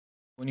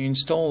When you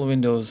install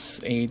Windows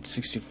 8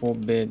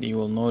 64-bit, you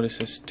will notice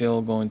it's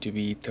still going to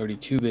be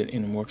 32-bit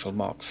in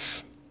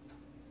VirtualBox.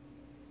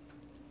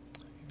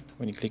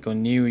 When you click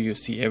on New, you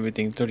see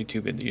everything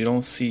 32-bit. You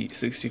don't see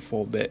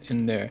 64-bit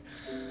in there.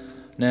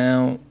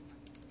 Now,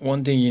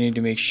 one thing you need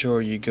to make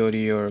sure, you go to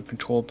your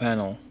control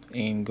panel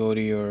and go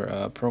to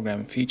your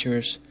program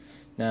features.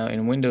 Now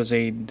in Windows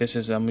 8,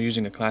 I'm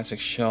using a classic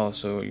shell,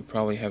 so you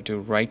probably have to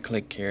right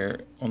click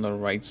here on the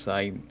right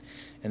side,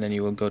 and then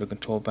you will go to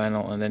control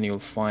panel, and then you'll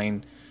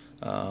find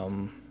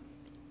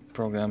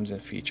programs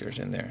and features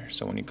in there.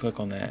 So when you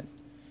click on that, it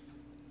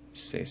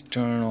says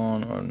turn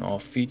on or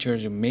off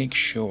features. You make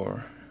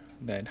sure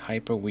that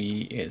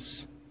Hyper-V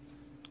is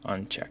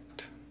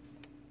unchecked.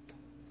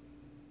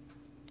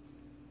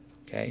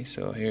 Okay,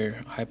 so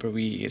here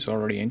Hyper-V is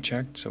already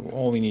unchecked, so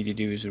all we need to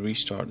do is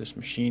restart this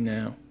machine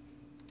now.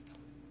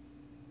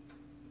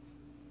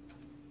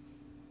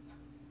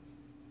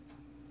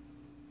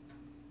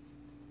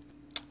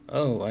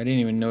 Oh, I didn't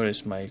even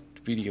notice my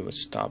video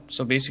was stopped.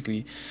 So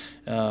basically,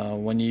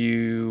 when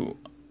you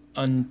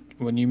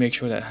make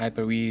sure that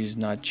Hyper-V is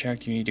not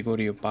checked, you need to go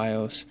to your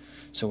BIOS.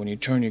 So when you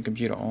turn your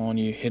computer on,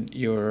 you hit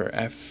your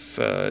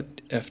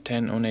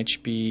F10 on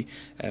HP,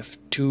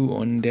 F2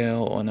 on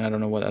Dell, and I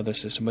don't know what other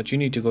system, but you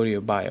need to go to your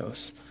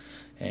BIOS.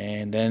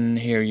 And then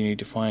here you need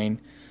to find,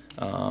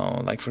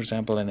 like for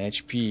example in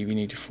HP, we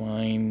need to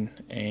find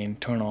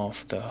and turn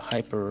off the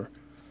hyper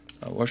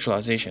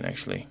virtualization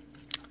actually.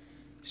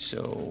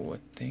 So I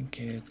think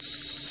it's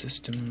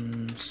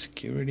system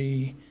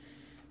security,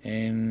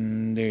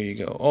 and there you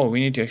go. Oh,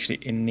 we need to actually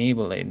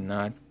enable it,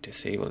 not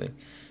disable it.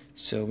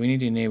 So we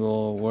need to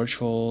enable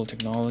virtual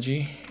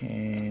technology,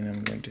 and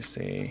I'm going to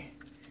say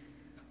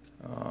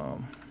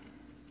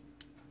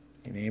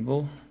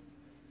enable,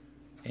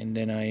 and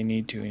then I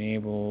need to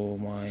enable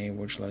my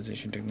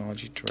virtualization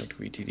technology direct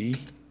VTD,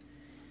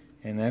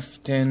 and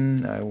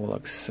F10 I will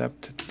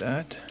accept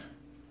that.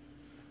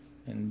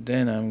 And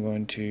then I'm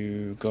going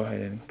to go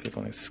ahead and click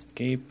on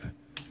escape,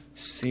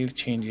 save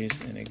changes,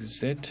 and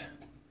exit.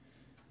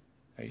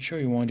 Are you sure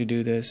you want to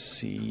do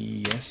this?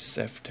 Yes,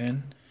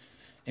 F10.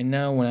 And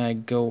now when I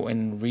go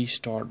and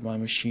restart my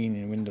machine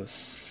in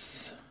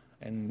Windows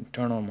and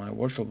turn on my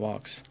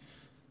VirtualBox,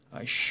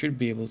 I should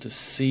be able to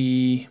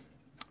see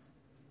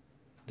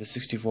the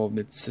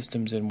 64-bit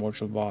systems in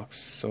VirtualBox,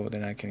 so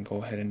then I can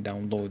go ahead and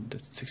download the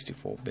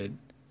 64-bit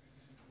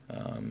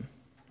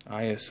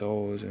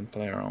ISOs and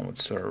play around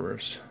with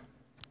servers.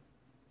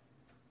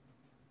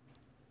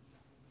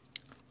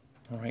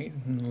 Alright,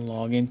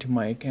 log into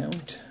my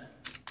account.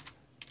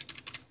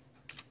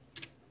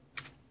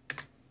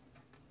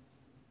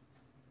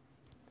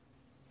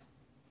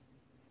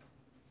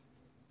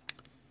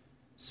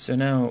 So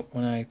now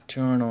when I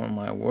turn on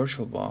my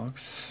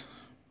VirtualBox,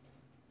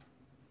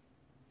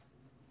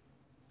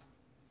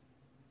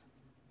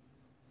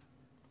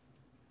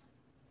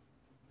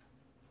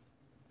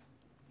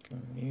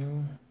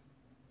 new,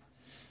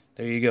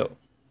 there you go.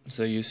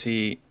 So you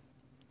see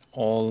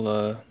all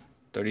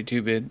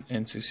 32-bit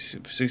and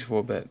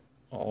 64-bit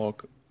all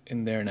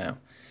in there now.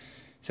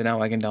 So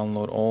now I can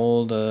download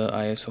all the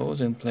ISOs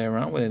and play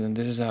around with it, and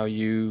this is how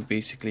you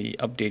basically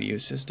update your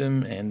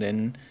system, and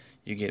then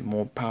you get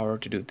more power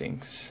to do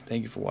things.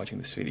 Thank you for watching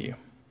this video.